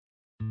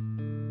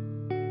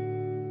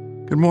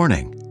Good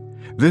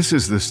morning. This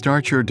is the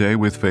Start Your Day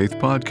with Faith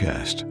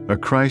podcast, a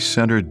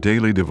Christ-centered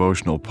daily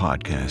devotional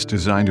podcast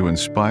designed to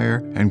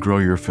inspire and grow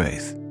your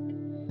faith.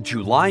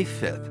 July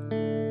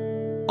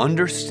 5th,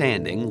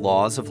 Understanding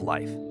Laws of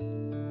Life.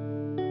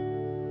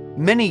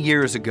 Many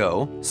years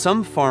ago,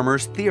 some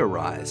farmers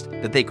theorized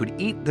that they could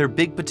eat their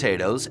big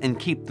potatoes and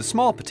keep the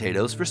small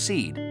potatoes for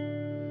seed.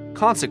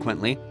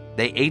 Consequently,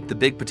 they ate the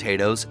big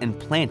potatoes and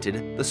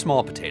planted the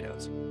small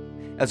potatoes.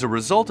 As a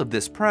result of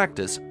this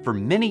practice, for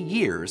many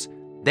years,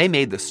 they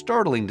made the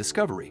startling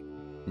discovery: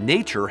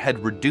 nature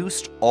had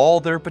reduced all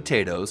their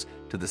potatoes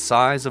to the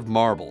size of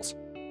marbles.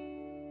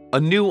 A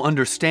new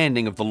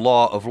understanding of the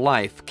law of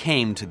life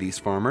came to these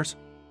farmers.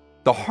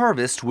 The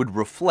harvest would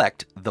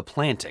reflect the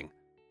planting.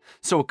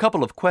 So a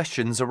couple of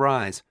questions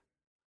arise.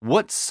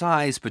 What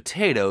size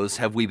potatoes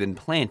have we been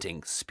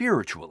planting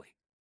spiritually?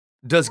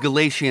 Does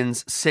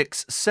Galatians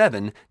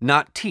 6:7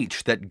 not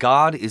teach that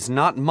God is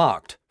not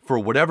mocked, for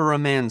whatever a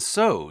man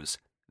sows,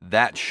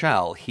 that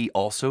shall he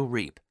also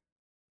reap?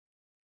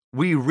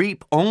 We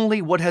reap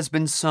only what has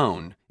been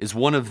sown is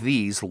one of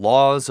these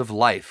laws of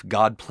life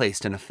God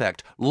placed in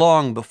effect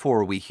long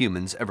before we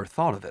humans ever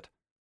thought of it.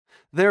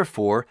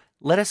 Therefore,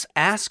 let us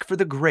ask for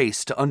the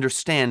grace to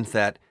understand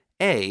that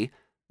A,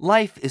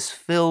 life is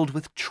filled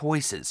with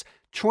choices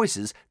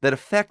that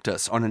affect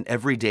us on an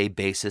everyday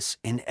basis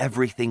in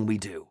everything we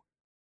do.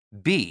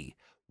 B,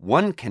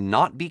 one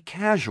cannot be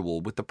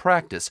casual with the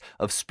practice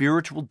of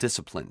spiritual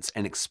disciplines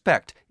and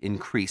expect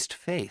increased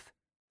faith.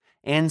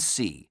 And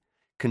C,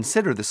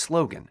 consider the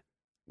slogan,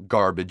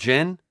 garbage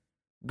in,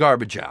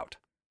 garbage out,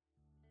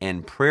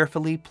 and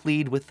prayerfully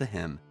plead with the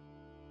hymn,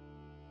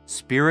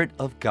 Spirit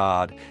of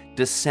God,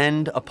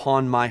 descend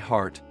upon my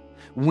heart,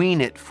 wean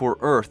it for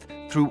earth,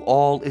 through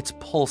all its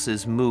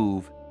pulses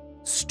move,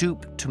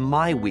 stoop to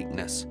my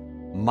weakness,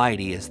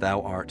 mighty as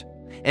thou art,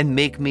 and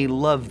make me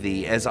love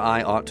thee as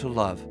I ought to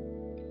love.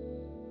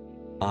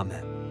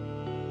 Amen.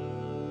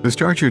 The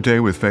Start Your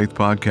Day with Faith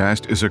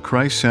podcast is a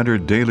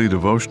Christ-centered daily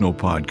devotional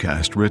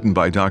podcast written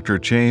by Dr.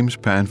 James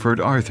Panford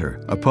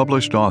Arthur, a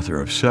published author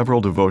of several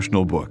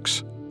devotional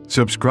books.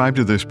 Subscribe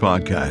to this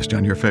podcast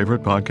on your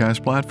favorite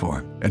podcast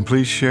platform, and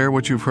please share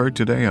what you've heard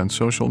today on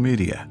social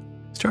media.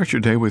 Start your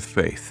day with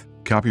faith.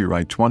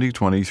 Copyright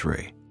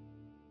 2023.